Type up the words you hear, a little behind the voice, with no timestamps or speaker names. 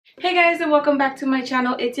Hey guys, and welcome back to my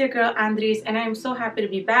channel. It's your girl Andres, and I am so happy to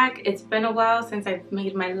be back. It's been a while since I've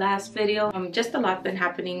made my last video. Just a lot been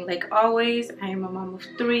happening like always. I am a mom of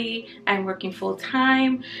 3. I'm working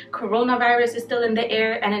full-time. Coronavirus is still in the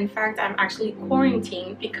air, and in fact I'm actually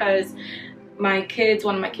quarantined because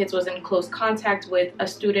one of my kids was in close contact with a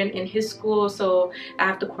student in his school, so I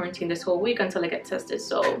have to quarantine this whole week until I get tested.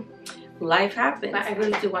 So life happens. But I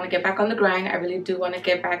really do want to get back on the grind. I really do want to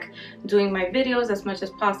get back doing my videos as much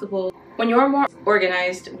as possible. When you're more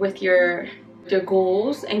organized with your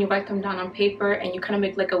goals and you write them down on paper and you kind of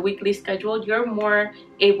make like a weekly schedule, you're more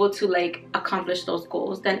able to like accomplish those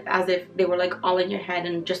goals than as if they were like all in your head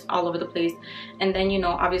and just all over the place. And then, you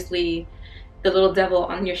know, obviously the little devil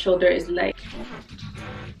on your shoulder is like,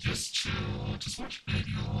 just chill, just watch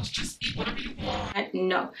videos, just eat whatever you want.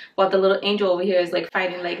 No, while the little angel over here is like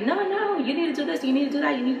fighting, like, no, you need to do this, you need to do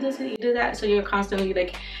that, you need to do this, you need to do that. So you're constantly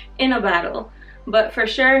like in a battle. But for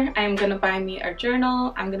sure, I'm gonna buy me a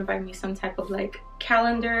journal. I'm gonna buy me some type of like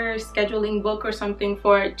calendar, scheduling book or something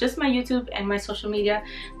for just my YouTube and my social media.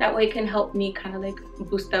 That way it can help me kind of like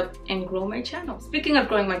boost up and grow my channel. Speaking of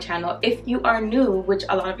growing my channel, if you are new, which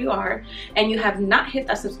a lot of you are, and you have not hit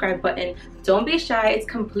that subscribe button, don't be shy. It's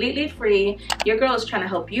completely free. Your girl is trying to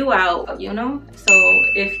help you out, you know? So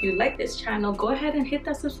if you like this channel, go ahead and hit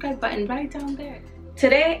that subscribe button right down there.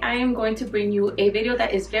 Today I am going to bring you a video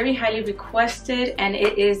that is very highly requested, and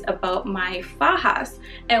it is about my fajas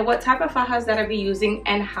and what type of fajas that I be using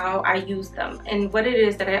and how I use them, and what it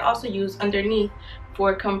is that I also use underneath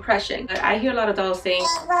for compression. I hear a lot of dolls saying,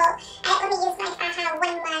 well, I only use my faja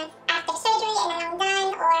 1 month after surgery and then I'm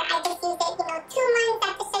done, or I just use it, 2 months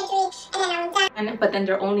after surgery and then I'm done. But then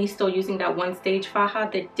they're only still using that 1-stage faja.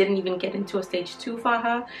 They didn't even get into a stage 2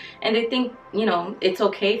 faja, and they think, you know, it's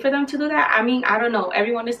okay for them to do that. I mean, I don't know,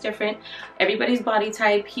 everyone is different. Everybody's body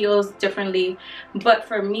type heals differently, but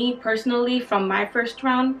for me personally, from my first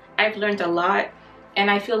round, I've learned a lot, and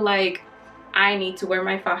I feel like I need to wear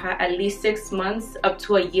my faja at least 6 months up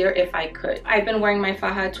to a year if I could. I've been wearing my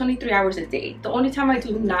faja 23 hours a day. The only time I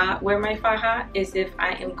do not wear my faja is if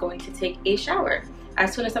I am going to take a shower.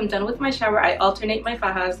 As soon as I'm done with my shower, I alternate my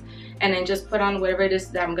fajas and then just put on whatever it is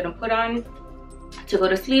that I'm gonna put on to go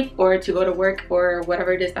to sleep or to go to work or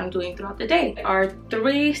whatever it is that I'm doing throughout the day. There are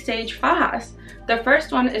 3-stage fajas. The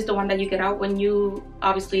first one is the one that you get out when you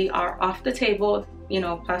obviously are off the table, you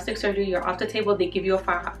know, plastic surgery, you're off the table, they give you a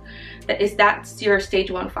faja. That's your stage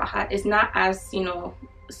 1 faja. It's not as, you know,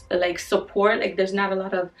 like support, like there's not a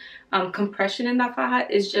lot of compression in that faja.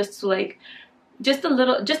 It's just like just a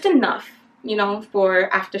little, just enough, you know,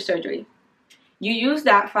 for after surgery. You use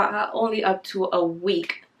that faja only up to a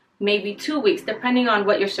week, maybe 2 weeks, depending on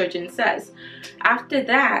what your surgeon says. After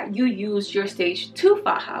that, you use your stage 2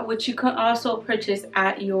 faja, which you can also purchase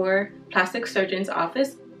at your plastic surgeon's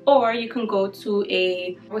office, or you can go to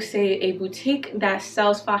I would say a boutique that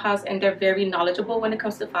sells fajas, and they're very knowledgeable when it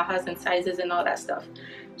comes to fajas and sizes and all that stuff.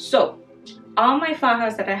 So all my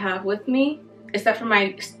fajas that I have with me, except for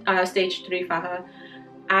my stage 3 faja,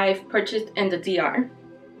 I've purchased in the DR.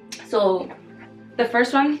 So the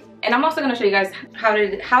first one, and I'm also going to show you guys how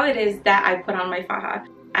it is that I put on my faja.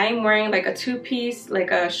 I'm wearing like a 2-piece, like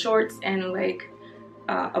a shorts and like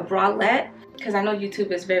a bralette, because I know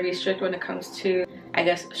YouTube is very strict when it comes to, I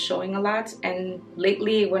guess, showing a lot. And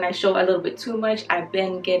lately when I show a little bit too much, I've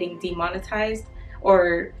been getting demonetized,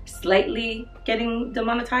 or slightly getting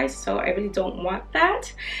demonetized, so I really don't want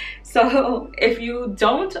that. So if you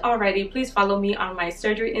don't already, please follow me on my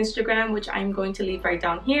surgery Instagram, which I'm going to leave right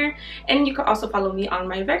down here, and you can also follow me on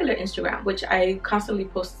my regular Instagram, which I constantly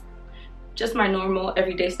post just my normal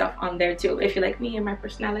everyday stuff on there too, if you like me and my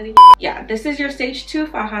personality. Yeah, this is your stage 2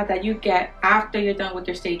 faja that you get after you're done with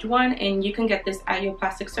your stage 1, and you can get this at your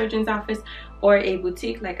plastic surgeon's office or a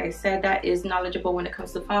boutique, like I said, that is knowledgeable when it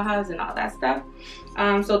comes to fajas and all that stuff.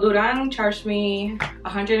 So Durang charged me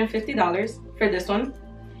 $150 for this one,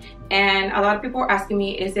 and a lot of people are asking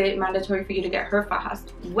me, is it mandatory for you to get her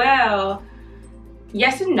fajas? Well,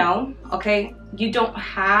 yes and no. Okay, you don't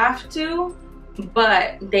have to,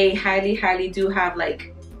 but they highly do have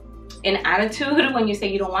like an attitude when you say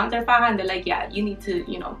you don't want their faja, and they're like, yeah, you need to,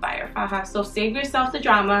 you know, buy your faja. So save yourself the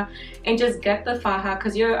drama and just get the faja,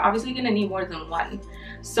 because you're obviously gonna need more than one.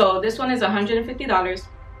 So this one is $150.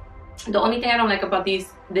 The only thing I don't like about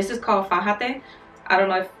this is called fajate. I don't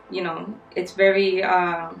know if, you know, it's very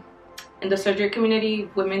in the surgery community,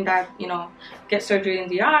 women that, you know, get surgery in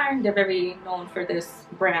DR, they're very known for this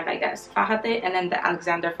brand, I guess, Fajate, and then the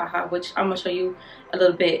Alexander Faja, which I'm gonna show you a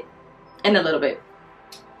little bit in a little bit.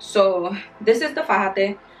 So this is the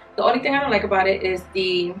Fajate. The only thing I don't like about it is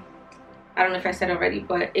the, I don't know if I said already,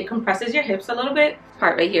 but it compresses your hips a little bit.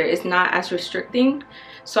 part right here is not as restricting.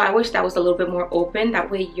 So I wish that was a little bit more open. That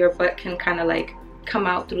way your butt can kind of like come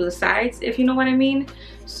out through the sides, if you know what I mean.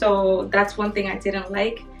 So that's one thing I didn't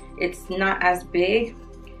like. It's not as big.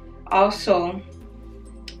 Also,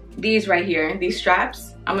 these right here, these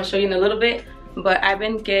straps, I'm gonna show you in a little bit, but I've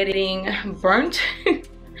been getting burnt.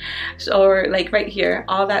 So like right here,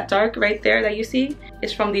 all that dark right there that you see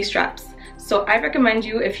is from these straps. So I recommend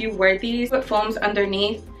you, if you wear these, put foams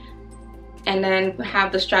underneath and then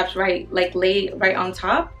have the straps laid right on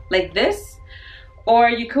top like this. Or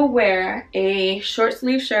you could wear a short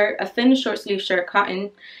sleeve shirt, a thin short sleeve shirt, cotton,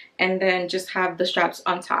 and then just have the straps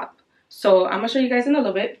on top. So I'm gonna show you guys in a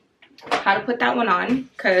little bit how to put that one on,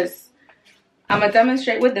 because I'm gonna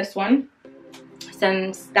demonstrate with this one,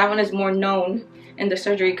 since that one is more known in the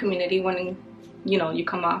surgery community when you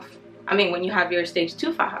come off, when you have your stage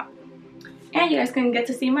 2 faja. And you guys can get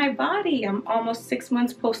to see my body. I'm almost 6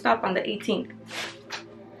 months post-op on the 18th.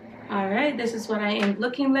 All right, this is what I am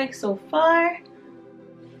looking like so far.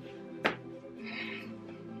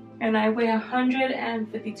 And I weigh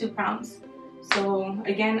 152 pounds. So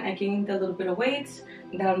again, I gained a little bit of weight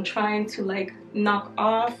that I'm trying to like knock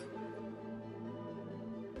off.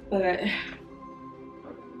 But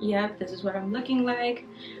yeah, this is what I'm looking like.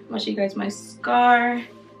 I'm gonna show you guys my scar.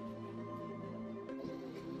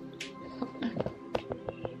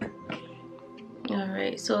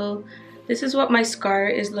 Alright, so this is what my scar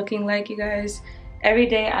is looking like, you guys. Every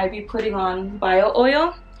day I be putting on bio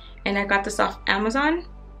oil, and I got this off Amazon.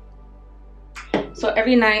 So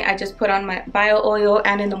every night I just put on my bio oil,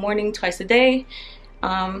 and in the morning twice a day.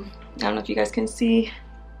 I don't know if you guys can see.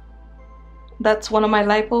 That's one of my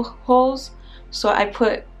lipo holes. So I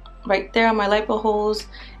put right there on my lipo holes,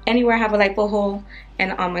 anywhere I have a lipo hole,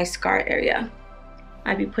 and on my scar area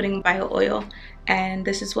I be putting bio oil. And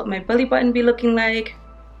this is what my belly button be looking like.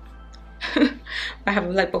 I have a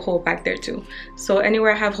lipo hole back there too. So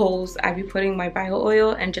anywhere I have holes, I be putting my bio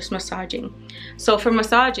oil and just massaging. So for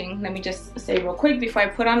massaging, let me just say real quick before I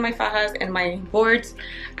put on my fajas and my boards,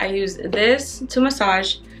 I use this to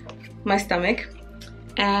massage my stomach.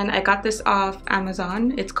 And I got this off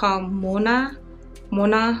Amazon. It's called MonaRx.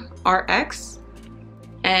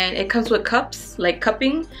 And it comes with cups, like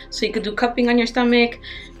cupping. So you could do cupping on your stomach,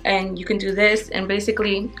 and you can do this, and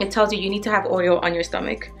basically it tells you need to have oil on your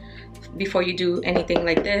stomach before you do anything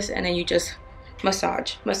like this. And then you just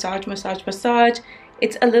massage, massage, massage, massage.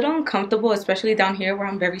 It's a little uncomfortable, especially down here where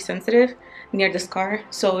I'm very sensitive near the scar.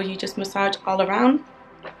 So you just massage all around.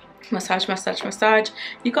 Massage, massage, massage.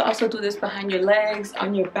 You can also do this behind your legs,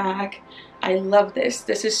 on your back. I love this.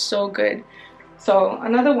 This is so good. So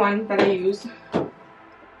another one that I use,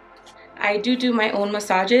 I do my own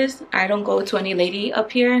massages. I don't go to any lady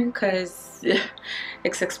up here because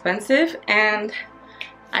it's expensive, and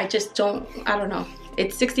I just don't, I don't know.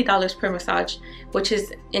 It's $60 per massage, which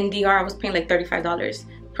is in DR I was paying like $35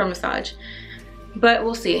 per massage. But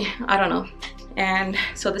we'll see, I don't know. And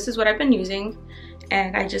so this is what I've been using,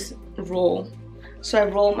 and I just roll. So I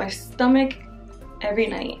roll my stomach every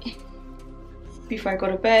night before I go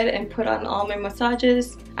to bed and put on all my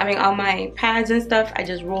massages. All my pads and stuff. I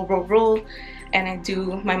just roll, roll, roll, and I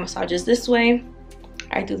do my massages this way.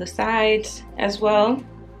 I do the sides as well,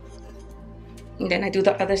 and then I do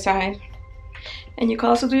the other side. And you can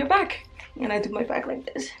also do your back, and I do my back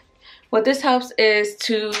like this. What this helps is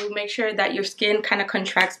to make sure that your skin kind of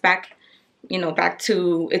contracts back, back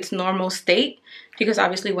to its normal state. Because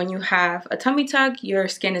obviously when you have a tummy tuck, your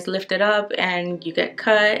skin is lifted up and you get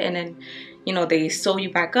cut, and then they sew you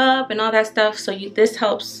back up and all that stuff. So this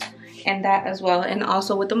helps in that as well. And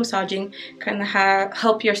also with the massaging, kind of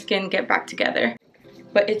help your skin get back together.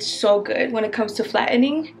 But it's so good when it comes to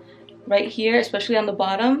flattening right here, especially on the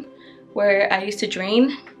bottom where I used to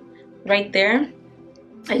drain right there.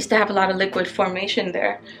 I used to have a lot of liquid formation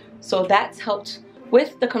there. So that's helped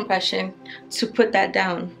with the compression to put that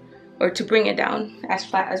down, or to bring it down as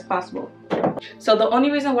flat as possible. So the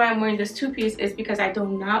only reason why I'm wearing this two-piece is because I do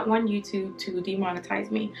not want YouTube to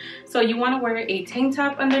demonetize me. So you want to wear a tank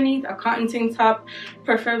top underneath, a cotton tank top,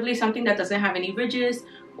 preferably something that doesn't have any ridges,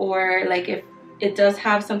 or like if it does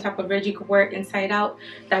have some type of ridge, you can wear it inside out.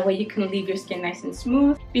 That way you can leave your skin nice and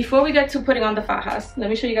smooth. Before we get to putting on the fajas, let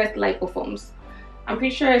me show you guys the lipo foams. I'm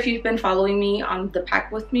pretty sure if you've been following me on the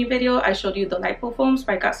pack with me video, I showed you the lipo foams,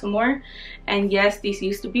 but I got some more. And yes, these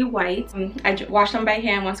used to be white. I wash them by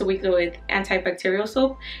hand once a week with antibacterial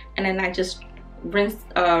soap, and then I just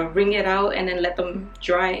wring it out and then let them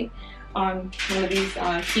dry on one of these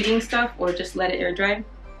heating stuff, or just let it air dry.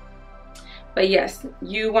 But yes,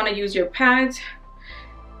 you want to use your pads.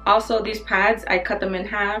 Also, these pads, I cut them in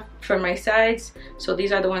half for my sides. So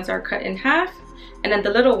these are the ones that are cut in half. And then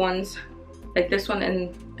the little ones, like this one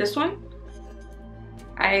and this one,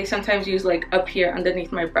 I sometimes use like up here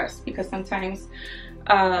underneath my breast, because sometimes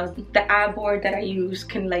the ab board that I use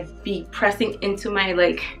can like be pressing into my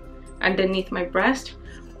like underneath my breast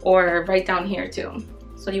or right down here too.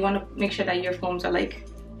 So you want to make sure that your foams are like,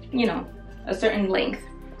 you know, a certain length.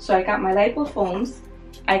 So I got my Lipo foams.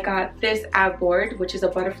 I got this ab board, which is a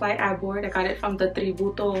butterfly ab board. I got it from the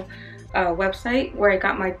Tributo website, where I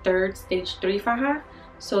got my 3rd stage 3 faja.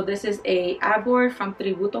 So this is a ab board from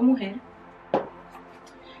Tributo Mujer.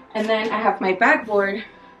 And then I have my backboard,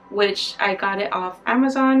 which I got it off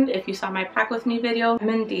Amazon. If you saw my pack with me video,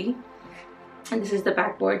 Mindy. And this is the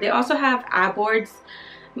backboard. They also have ab boards,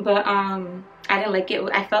 but I didn't like it.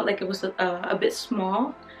 I felt like it was a bit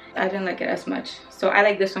small. I didn't like it as much. So I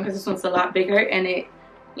like this one because this one's a lot bigger, and it,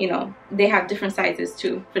 you know, they have different sizes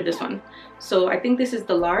too for this one. So I think this is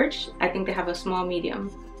the large. I think they have a small,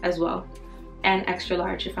 medium as well, and extra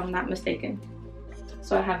large if I'm not mistaken.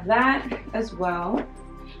 So I have that as well.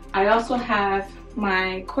 I also have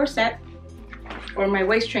my corset or my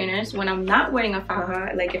waist trainers. When I'm not wearing a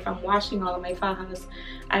faja, like if I'm washing all of my fajas,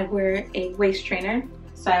 I wear a waist trainer.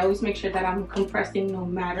 So I always make sure that I'm compressing no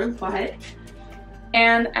matter what.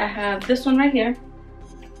 And I have this one right here.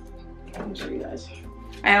 Let me show you guys.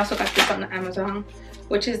 I also got this on Amazon,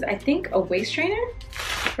 which is, I think, a waist trainer,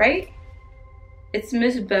 right? It's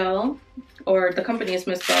Miss Bell, or the company is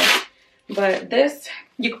Miss Bell. But this,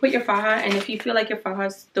 you can put your faja, and if you feel like your faja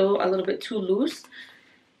is still a little bit too loose,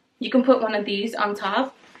 you can put one of these on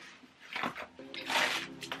top.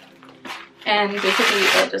 And basically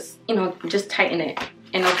it'll just, you know, just tighten it,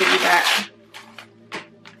 and it'll give you that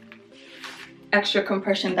extra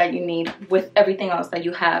compression that you need with everything else that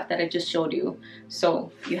you have that I just showed you. So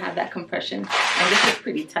you have that compression, and this is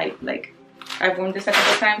pretty tight. Like, I've worn this a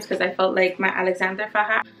couple times because I felt like my Alexander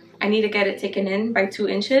faja, I need to get it taken in by 2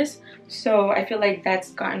 inches. So I feel like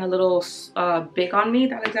that's gotten a little big on me,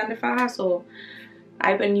 the Alexander faja. So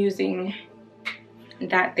I've been using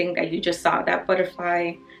that thing that you just saw, that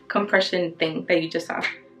butterfly compression thing that you just saw.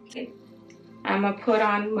 Okay. I'm gonna put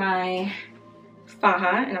on my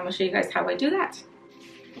faja, and I'm gonna show you guys how I do that.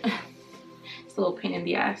 It's a little pain in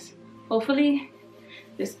the ass. Hopefully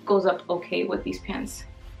this goes up okay with these pants.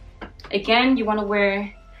 Again, you want to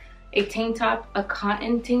wear a tank top, a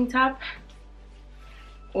cotton tank top,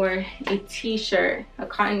 or a t-shirt, a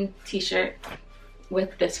cotton t-shirt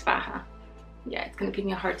with this faja. Yeah, it's gonna give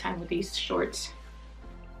me a hard time with these shorts.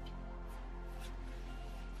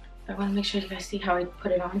 I want to make sure you guys see how I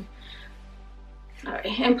put it on. Alright,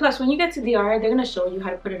 and plus when you get to DR, they're gonna show you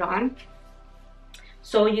how to put it on.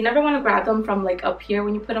 So you never want to grab them from like up here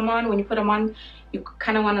when you put them on. When you put them on, you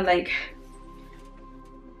kind of want to, like,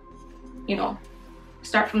 you know,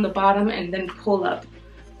 start from the bottom and then pull up.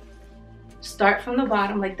 Start from the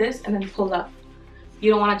bottom like this and then pull up.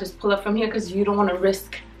 You don't want to just pull up from here because you don't want to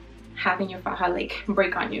risk having your faja like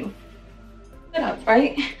break on you. Put it up,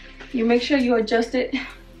 right? You make sure you adjust it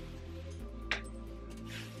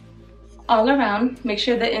all around. Make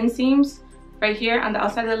sure the inseams right here on the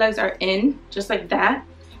outside of the legs are in, just like that.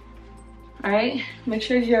 All right, make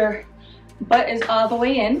sure your butt is all the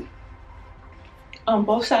way in on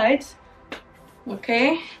both sides,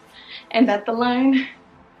 okay? And that the line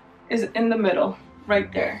is in the middle,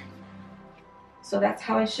 right there. So that's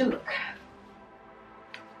how it should look.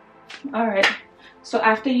 All right, so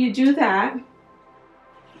after you do that,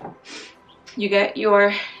 you get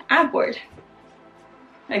your ab board.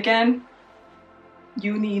 Again,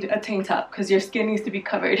 you need a tank top because your skin needs to be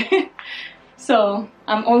covered. So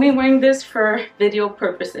I'm only wearing this for video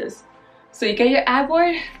purposes. So you get your ab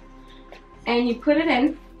board and you put it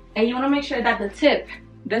in, and you want to make sure that the tip,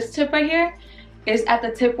 this tip right here, is at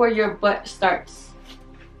the tip where your butt starts,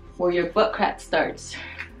 where your butt crack starts.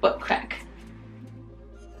 Butt crack.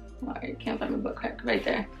 Alright, can't find my butt crack, right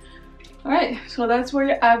there. Alright, so that's where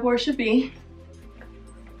your ab board should be.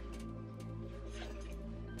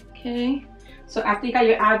 Okay, so after you got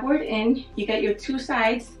your ab board in, you get your 2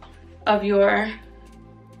 sides of your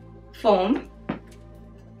foam,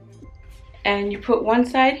 and you put one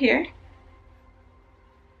side here,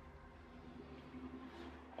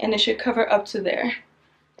 and it should cover up to there,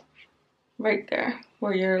 right there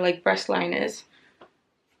where your like breast line is.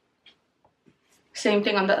 Same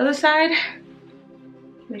thing on the other side.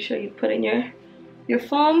 Make sure you put in your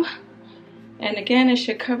foam, and again it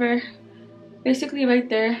should cover basically right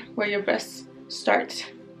there where your breast starts.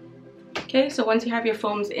 Okay, so once you have your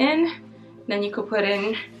foams in, then you could put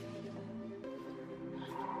in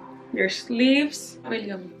your sleeves. Not really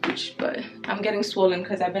a booch, but I'm getting swollen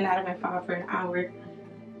because I've been out of my faja for an hour.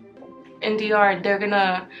 In DR, they're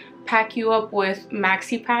gonna pack you up with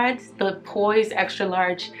maxi pads, the Poise extra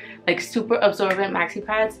large, like super absorbent maxi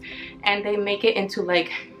pads, and they make it into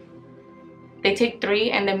like, they take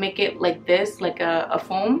 3 and then make it like this, like a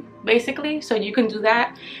foam basically. So you can do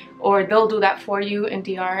that, or they'll do that for you in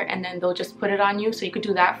DR, and then they'll just put it on you. So you could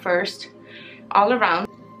do that first all around,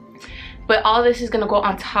 but all this is gonna go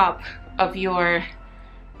on top of your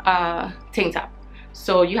tank top.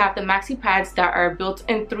 So you have the maxi pads that are built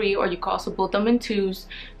in 3, or you can also build them in 2s,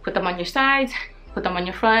 put them on your sides, put them on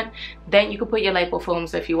your front, then you can put your lipo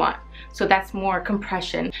foams if you want. So that's more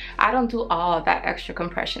compression. I don't do all of that extra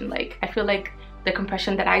compression. Like, I feel like the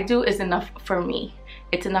compression that I do is enough for me.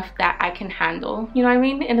 It's enough that I can handle, you know what I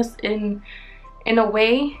mean? In a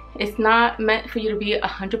way, it's not meant for you to be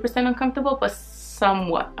 100% uncomfortable, but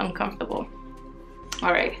somewhat uncomfortable.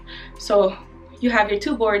 All right, so you have your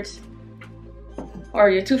 2 boards or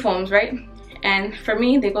your 2 foams, right? And for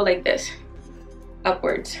me, they go like this,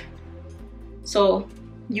 upwards. So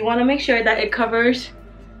you want to make sure that it covers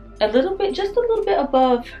a little bit, just a little bit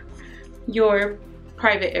above your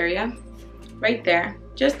private area, right there,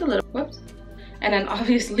 just a little, whoops. And then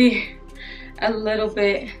obviously a little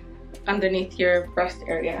bit underneath your breast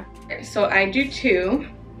area. So I do 2,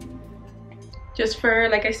 just for,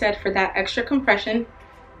 like I said, for that extra compression.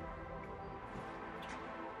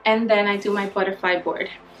 And then I do my butterfly board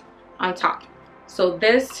on top. So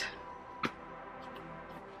this,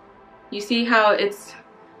 you see how it's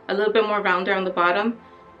a little bit more rounder on the bottom,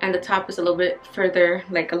 and the top is a little bit further,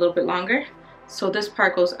 like a little bit longer. So this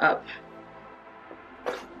part goes up.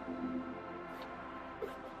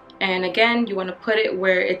 And again, you want to put it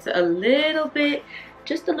where it's a little bit,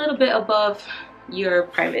 just a little bit above your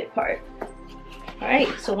private part. All right,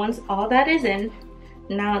 so once all that is in,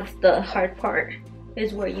 now it's the hard part,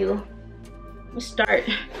 is where you start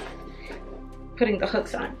putting the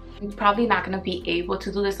hooks on. You're probably not going to be able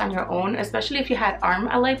to do this on your own, especially if you had arm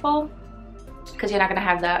lipo, because you're not going to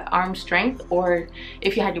have that arm strength. Or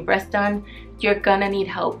if you had your breast done, you're gonna need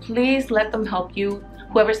help. Please let them help you,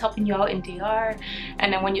 whoever's helping you out in DR.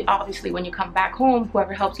 And then when you, obviously when you come back home,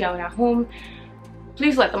 whoever helps you out at home,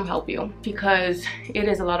 please let them help you, because it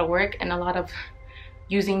is a lot of work and a lot of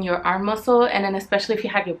using your arm muscle, and then especially if you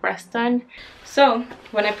have your breast done. So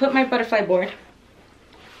when I put my butterfly board,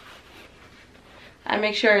 I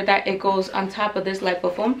make sure that it goes on top of this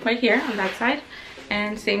lipo foam right here on that side,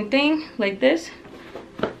 and same thing like this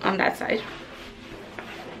on that side.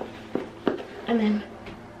 And then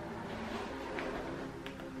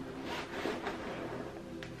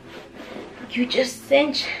you just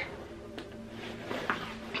cinch. Oh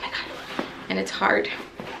my God. And it's hard.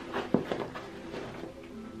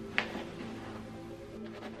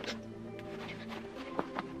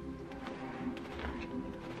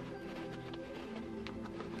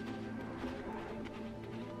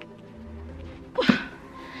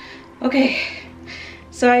 Okay,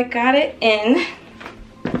 so I got it in.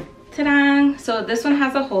 Ta-da! So this one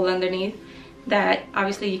has a hole underneath that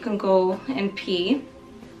obviously you can go and pee.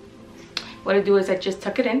 What I do is I just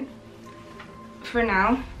tuck it in for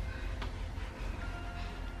now.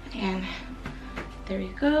 And there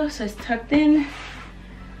you go, so it's tucked in.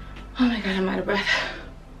 Oh my God, I'm out of breath.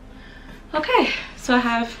 Okay, so I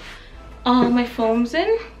have all my foams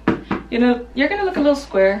in. You know, you're gonna look a little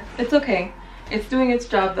square. It's okay. It's doing its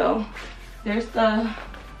job though. There's the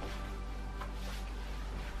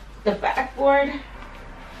backboard.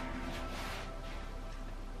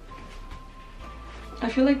 I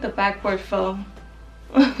feel like the backboard fell.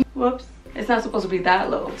 Whoops. It's not supposed to be that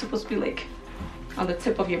low. It's supposed to be like on the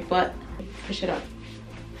tip of your butt. Push it up.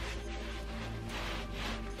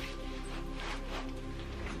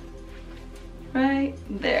 Right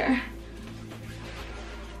there.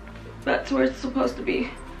 That's where it's supposed to be.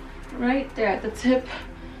 Right there at the tip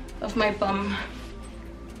of my bum.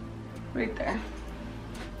 Right there.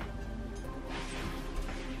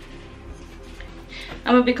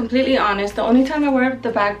 I'm gonna be completely honest, the only time I wear the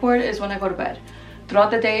backboard is when I go to bed. Throughout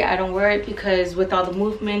the day I don't wear it because with all the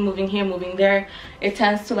movement, moving here, moving there, it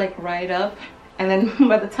tends to like ride up, and then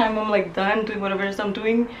by the time I'm like done doing whatever it is I'm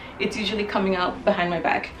doing, it's usually coming out behind my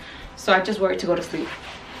back. So I just wear it to go to sleep.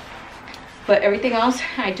 But everything else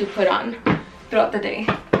I do put on throughout the day.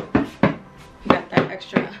 Got that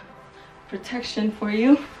extra protection for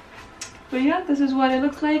you. But yeah, this is what it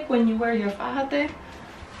looks like when you wear your faja.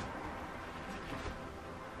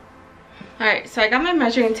 Alright, so I got my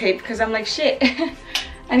measuring tape because I'm like, shit,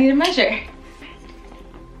 I need to measure.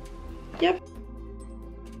 Yep.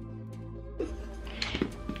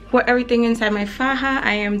 For everything inside my faja,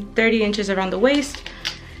 I am 30 inches around the waist.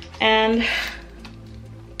 And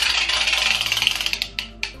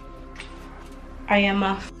I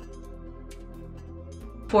am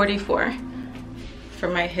 44 for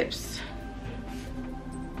my hips.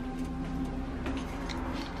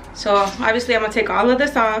 So obviously I'm gonna take all of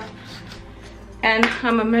this off and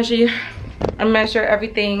I'm gonna measure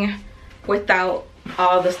everything without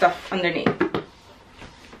all the stuff underneath.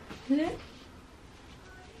 Let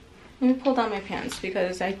me pull down my pants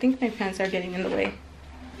because I think my pants are getting in the way.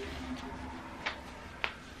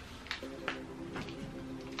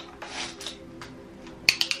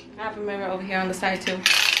 I have a mirror over here on the side too.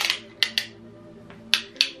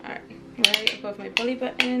 Alright, right above my belly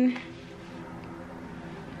button.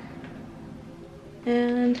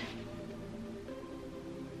 And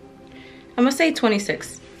I'm gonna say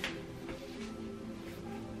 26.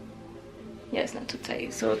 Yeah, it's not too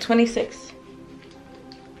tight. So 26.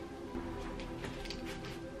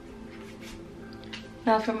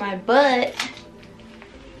 Now for my butt.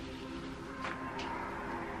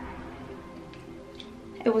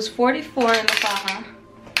 It was 44 in the faja.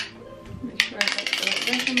 Make sure I get the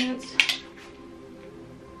right measurements.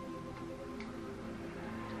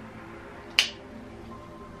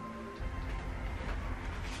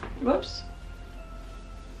 Whoops.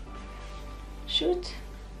 Shoot.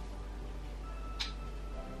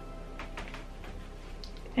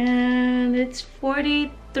 And it's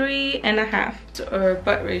 43.5, or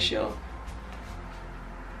butt ratio.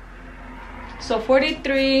 So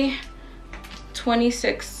 43,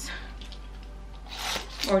 26,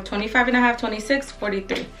 or 25.5, 26,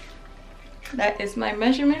 43. That is my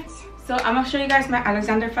measurements. So I'm gonna show you guys my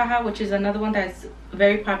Alexander Faja, which is another one that's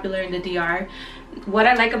very popular in the DR. What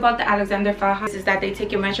I like about the Alexander Faja is that they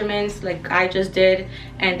take your measurements like I just did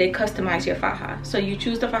and they customize your faja. So you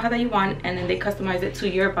choose the faja that you want and then they customize it to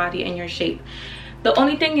your body and your shape. The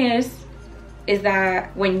only thing is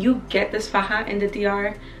that when you get this faja in the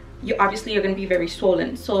DR, you're going to be very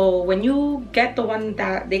swollen. So when you get the one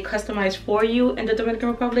that they customize for you in the Dominican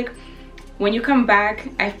Republic, when you come back,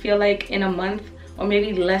 I feel like in a month or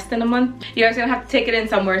maybe less than a month, you guys are gonna have to take it in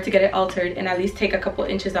somewhere to get it altered and at least take a couple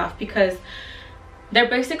inches off, because they're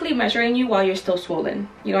basically measuring you while you're still swollen.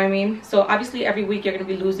 You know what I mean? So obviously every week you're gonna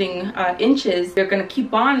be losing inches. You're gonna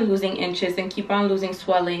keep on losing inches and keep on losing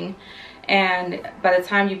swelling. And by the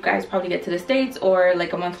time you guys probably get to the States or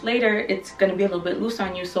like a month later, it's gonna be a little bit loose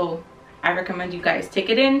on you. So I recommend you guys take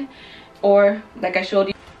it in, or like I showed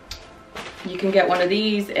you, you can get one of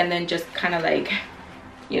these and then just kind of like,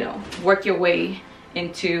 you know, work your way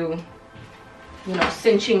into, you know,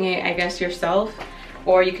 cinching it, I guess, yourself.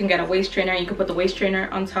 Or you can get a waist trainer. You can put the waist trainer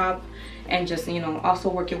on top and just, you know, also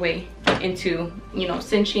work your way into, you know,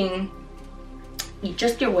 cinching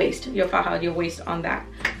just your waist, your faja, your waist on that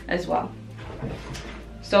as well.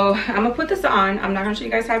 So I'm gonna put this on. I'm not gonna show you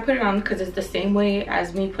guys how to put it on because it's the same way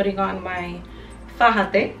as me putting on my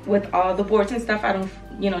fajate with all the boards and stuff. I don't,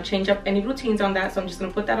 you know, change up any routines on that. So I'm just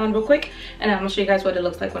gonna put that on real quick and I'm gonna show you guys what it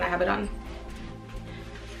looks like when I have it on.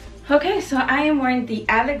 Okay, so I am wearing the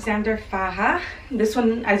Alexander Faja. This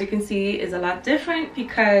one, as you can see, is a lot different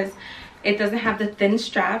because it doesn't have the thin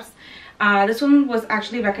straps. This one was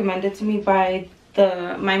actually recommended to me by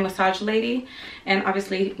my massage lady, and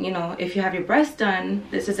obviously, you know, if you have your breasts done,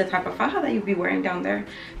 this is the type of faja that you'll be wearing down there.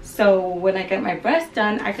 So when I get my breasts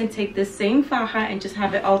done, I can take this same faja and just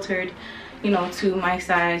have it altered, you know, to my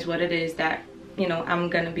size, what it is that, you know, I'm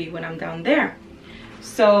gonna be when I'm down there.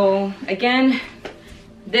 So again,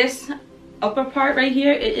 this upper part right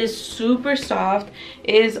here, it is super soft.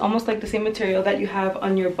 It is almost like the same material that you have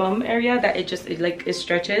on your bum area, that it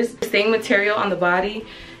stretches. The same material on the body,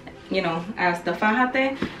 you know, as the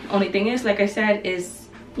fajate. Only thing is, like I said, is,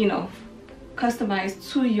 you know,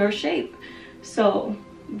 customized to your shape. So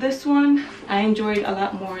this one I enjoyed a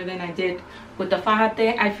lot more than I did with the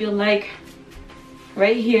fajate. I feel like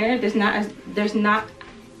right here there's not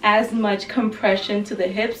as much compression to the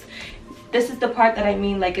hips. This is the part that I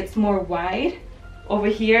mean, like it's more wide. Over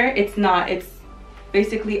here it's not. It's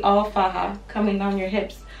basically all faja coming down your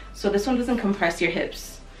hips. So this one doesn't compress your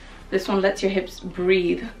hips. This one lets your hips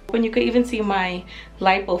breathe. When you could even see my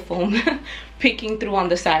lipo foam peeking through on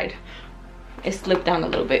the side. It slipped down a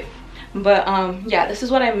little bit. But yeah, this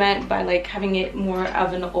is what I meant by like having it more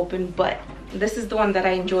of an open butt. This is the one that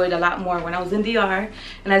I enjoyed a lot more when I was in DR.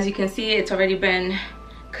 And as you can see, it's already been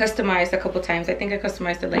customized a couple times. I think I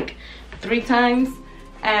customized it like 3 times,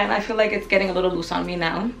 and I feel like it's getting a little loose on me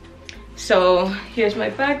now. So here's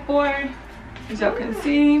my backboard, as y'all can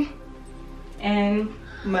see, and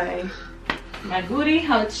my booty,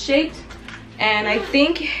 how it's shaped. And I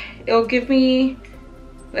think it'll give me,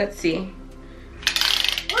 let's see,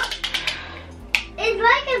 it's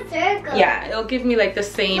like a circle. Yeah, it'll give me like the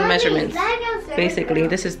same measurements. Like basically,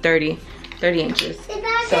 this is 30 inches. It's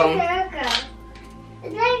like so a circle.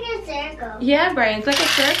 It's like a circle. Yeah, Brian, it's like a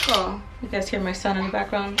circle. You guys hear my son in the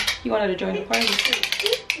background. He wanted to join the party.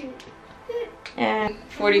 And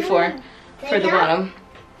 44 for the bottom.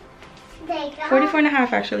 44 and a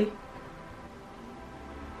half actually.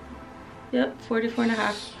 Yep, 44 and a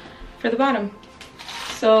half for the bottom.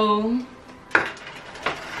 So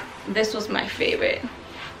this was my favorite.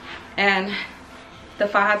 And the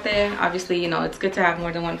Faja, obviously, you know, it's good to have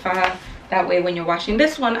more than one Faja. That way when you're washing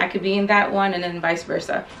this one, I could be in that one, and then vice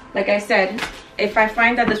versa. Like I said, if I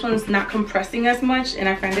find that this one's not compressing as much and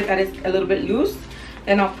I find it that it's a little bit loose,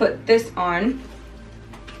 then I'll put this on.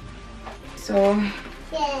 So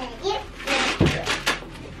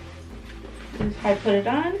I put it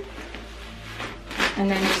on and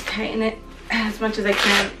then just tighten it as much as I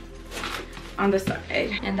can on the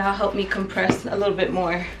side, and that'll help me compress a little bit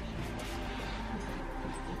more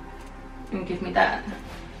and give me that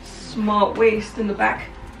small waist in the back.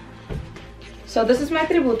 So this is my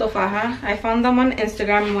Tributo Faja. I found them on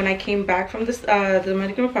Instagram when I came back from this, the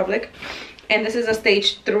Dominican Republic, and this is a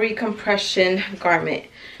stage 3 compression garment.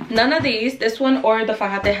 None of these, this one or the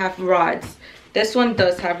Faja, they have rods. This one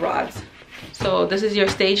does have rods. So this is your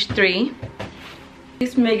stage 3.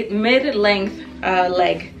 It's mid-length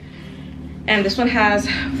leg, and this one has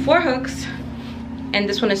 4 hooks, and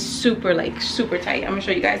this one is super tight. I'm gonna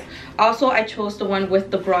show you guys. Also, I chose the one with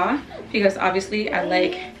the bra because obviously I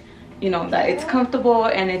like, you know, that it's comfortable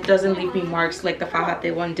and it doesn't leave me marks like the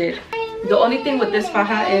Faja one did. The only thing with this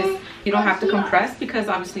Faja is you don't have to compress because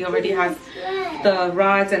obviously it already has the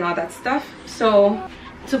rods and all that stuff. So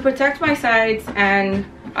to protect my sides and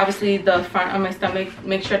obviously the front of my stomach,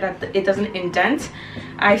 make sure that it doesn't indent,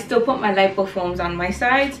 I still put my lipo foams on my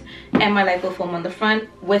sides and my lipo foam on the front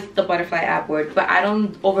with the butterfly ab board, but I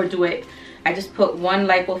don't overdo it. I just put one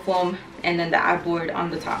lipo foam and then the ab board on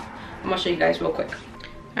the top. I'm gonna show you guys real quick.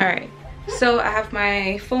 All right, so I have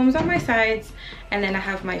my foams on my sides, and then I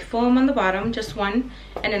have my foam on the bottom, just one,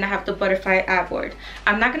 and then I have the butterfly ab board.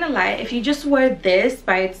 I'm not gonna lie, if you just wear this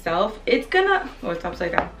by itself, it's gonna, oh, it's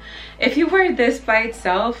upside down. If you wear this by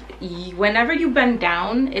itself, whenever you bend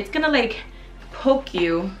down, it's gonna like poke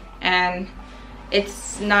you, and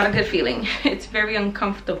it's not a good feeling. It's very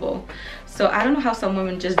uncomfortable. So I don't know how some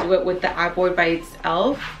women just do it with the ab board by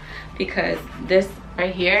itself, because this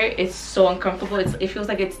right here is so uncomfortable. It feels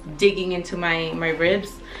like it's digging into my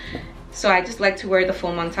ribs. So I just like to wear the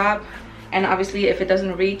foam on top, and obviously if it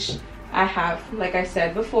doesn't reach, I have, like I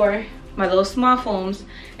said before, my little small foams,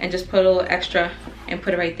 and just put a little extra and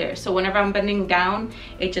put it right there. So whenever I'm bending down,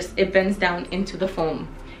 it bends down into the foam.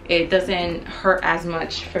 It doesn't hurt as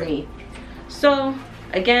much for me. So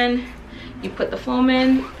again, you put the foam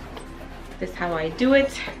in. This is how I do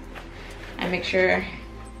it. I make sure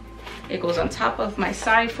it goes on top of my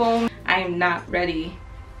side foam. I am not ready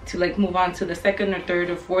to like move on to the second or third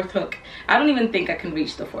or fourth hook. I don't even think I can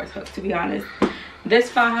reach the fourth hook, to be honest. This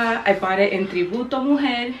Faja, I bought it in Tributo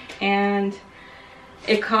Mujer, and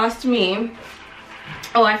it cost me,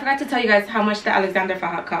 oh, I forgot to tell you guys how much the Alexander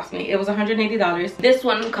Faja cost me. It was $180. This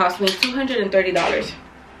one cost me $230.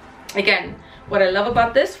 Again, what I love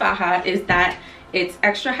about this Faja is that it's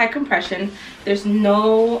extra high compression. There's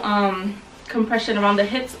no compression around the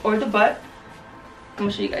hips or the butt. I'm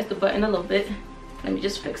gonna show you guys the butt in a little bit. Let me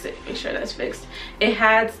just fix it, make sure that's fixed. It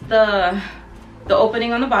has the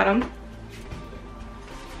opening on the bottom,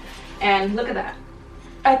 and look at that.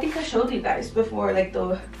 I think I showed you guys before, like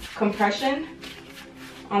the compression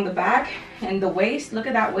on the back and the waist. Look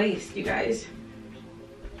at that waist, you guys.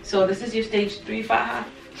 So this is your stage 3 Faja,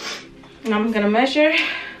 and I'm gonna measure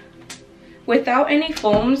without any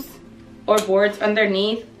foams or boards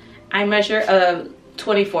underneath. I measure a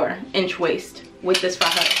 24-inch waist with this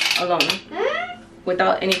Faja alone,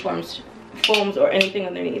 without any foams or anything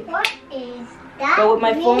underneath. What is that? But with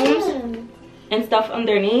my foams and stuff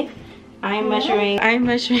underneath, I'm measuring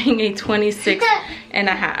a 26 and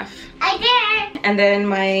a half. I did. And then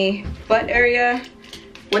my butt area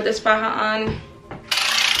with this Faja on,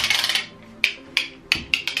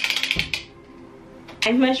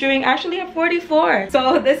 I'm measuring actually a 44.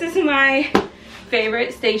 So this is my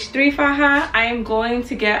favorite stage 3 Faja. I am going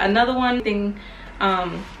to get another one.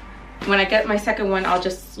 When I get my second one, I'll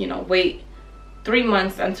just, you know, wait 3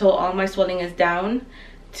 months until all my swelling is down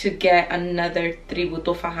to get another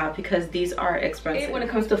Tributo Faja, because these are expensive. When it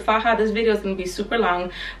comes to Faja, this video is going to be super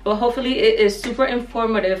long, but hopefully it is super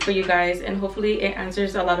informative for you guys, and hopefully it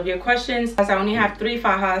answers a lot of your questions. As I only have 3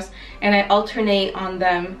 Fajas and I alternate on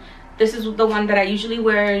them. This is the one that I usually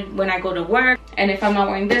wear when I go to work, and if I'm not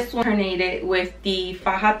wearing this one, alternate it with the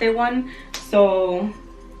Fajate one. So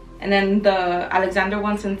And then the Alexander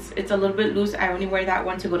one, since it's a little bit loose, I only wear that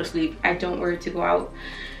one to go to sleep. I don't wear it to go out.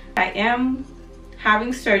 I am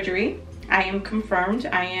having surgery. I am confirmed.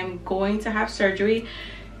 I am going to have surgery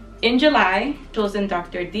in July. Chosen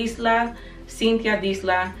Dr. Disla, Cynthia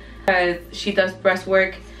Disla, because she does breast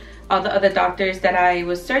work. All the other doctors that I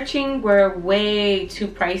was searching were way too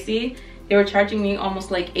pricey. They were charging me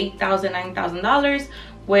almost like $8,000, $9,000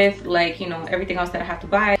 with, like, you know, everything else that I have to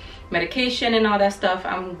buy, medication and all that stuff.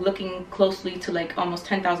 I'm looking closely to like almost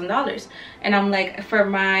 $10,000, and I'm like, for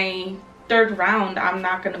my third round, I'm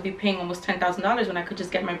not gonna be paying almost $10,000 when I could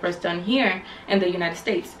just get my breast done here in the United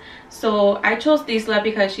States. So I chose Disla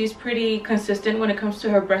because she's pretty consistent when it comes to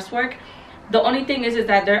her breast work. The only thing is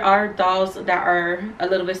that there are dolls that are a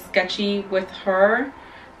little bit sketchy with her,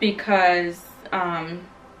 because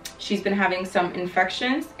she's been having some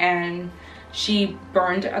infections, and she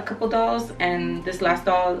burned a couple dolls, and this last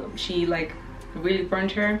doll, she like really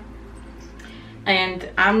burned her. And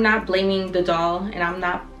I'm not blaming the doll, and I'm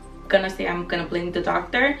not gonna say I'm gonna blame the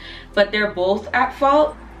doctor, but they're both at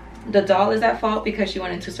fault. The doll is at fault because she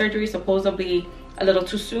went into surgery supposedly a little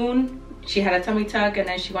too soon. She had a tummy tuck, and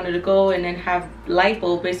then she wanted to go and then have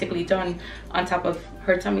lipo basically done on top of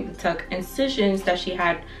her tummy tuck incisions that she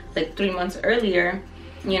had like 3 months earlier,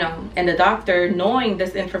 you know. And the doctor, knowing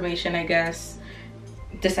this information, I guess,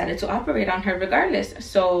 decided to operate on her regardless.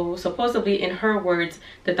 So supposedly, in her words,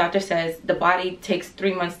 the doctor says the body takes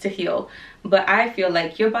 3 months to heal. But I feel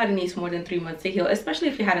like your body needs more than 3 months to heal, especially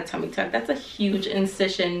if you had a tummy tuck. That's a huge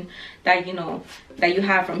incision that, you know, that you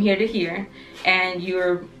have from here to here, and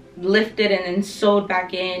you're lifted and then sewed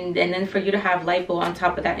back in, and then for you to have lipo on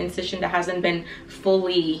top of that incision that hasn't been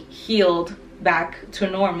fully healed back to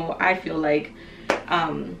normal, I feel like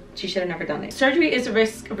she should have never done it. Surgery is a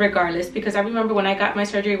risk regardless, because I remember when I got my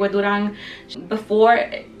surgery with Durang, before,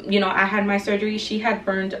 you know, I had my surgery, she had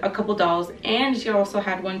burned a couple dolls, and she also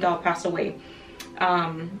had one doll pass away.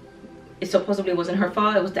 It supposedly wasn't her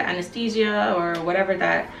fault. It was the anesthesia or whatever,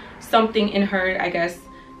 that something in her, I guess,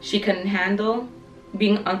 she couldn't handle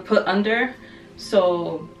being put under.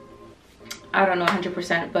 So I don't know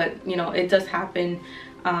 100%, but you know, it does happen.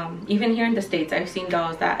 Even here in the States, I've seen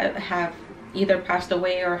dolls that have either passed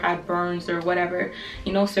away or had burns or whatever.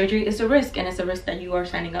 You know, surgery is a risk, and it's a risk that you are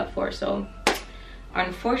signing up for. So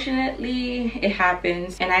unfortunately, it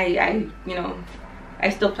happens, and I you know, I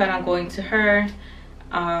still plan on going to her.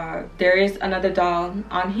 There is another doll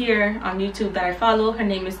on here on YouTube that I follow. Her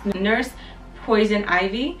name is Nurse Poison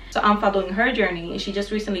Ivy. So I'm following her journey. She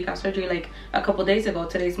just recently got surgery like a couple days ago.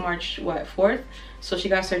 Today's March what, 4th? So she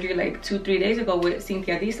got surgery like 2-3 days ago with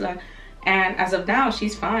Cynthia Disla, and as of now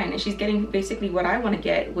she's fine, and she's getting basically what I want to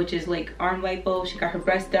get, which is like arm lipo. She got her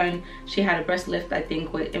breast done. She had a breast lift, I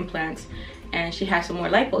think, with implants, and she has some more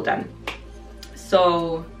lipo done.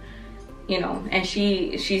 So, you know, and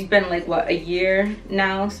she's been like what, a year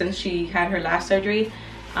now since she had her last surgery.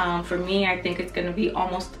 For me, I think it's gonna be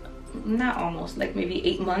almost, not almost, like maybe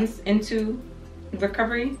 8 months into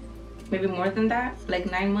recovery, maybe more than that,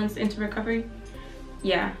 like 9 months into recovery.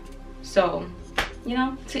 Yeah, so, you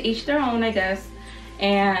know, to each their own, I guess.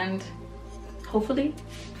 And hopefully,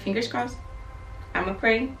 fingers crossed, I'ma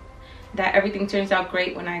pray that everything turns out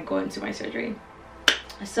great when I go into my surgery.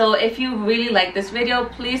 So if you really like this video,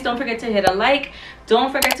 please don't forget to hit a like.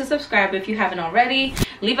 Don't forget to subscribe if you haven't already.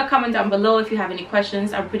 Leave a comment down below if you have any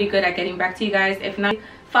questions. I'm pretty good at getting back to you guys. If not,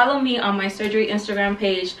 follow me on my surgery Instagram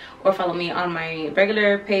page, or follow me on my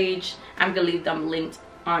regular page. I'm gonna leave them linked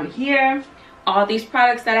on here. All these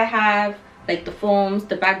products that I have, like the foams,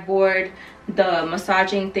 the backboard, the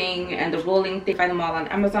massaging thing, and the rolling thing, find them all on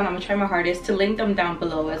Amazon. I'm gonna try my hardest to link them down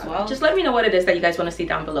below as well. Just let me know what it is that you guys want to see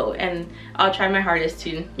down below, and I'll try my hardest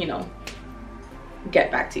to, you know,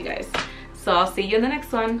 get back to you guys. So I'll see you in the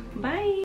next one. Bye.